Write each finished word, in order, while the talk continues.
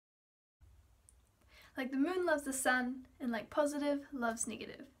Like the moon loves the sun, and like positive loves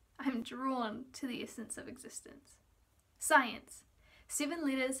negative, I'm drawn to the essence of existence. Science. 7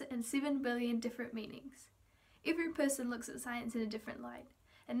 letters and 7 billion different meanings. Every person looks at science in a different light,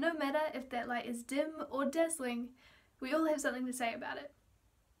 and no matter if that light is dim or dazzling, we all have something to say about it.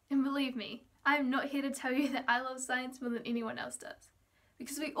 And believe me, I am not here to tell you that I love science more than anyone else does,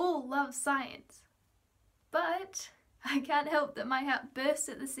 because we all love science. But I can't help that my heart bursts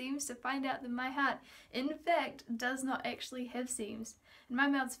at the seams to find out that my heart, in fact, does not actually have seams, and my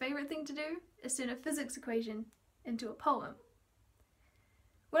mouth's favourite thing to do is turn a physics equation into a poem.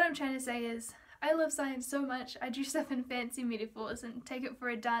 What I'm trying to say is, I love science so much I dress up in fancy metaphors and take it for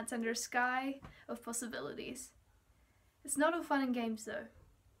a dance under a sky of possibilities. It's not all fun and games though.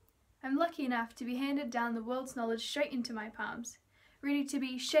 I'm lucky enough to be handed down the world's knowledge straight into my palms, ready to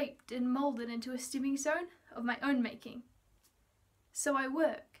be shaped and moulded into a stepping stone of my own making. So I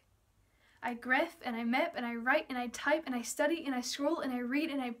work. I graph and I map and I write and I type and I study and I scroll and I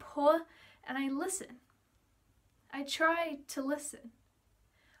read and I pour and I listen. I try to listen.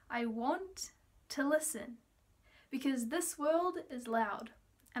 I want to listen, because this world is loud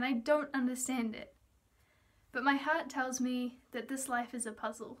and I don't understand it. But my heart tells me that this life is a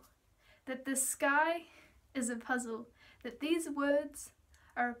puzzle, that this sky is a puzzle, that these words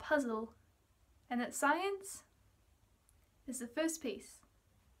are a puzzle, and that science is the first piece.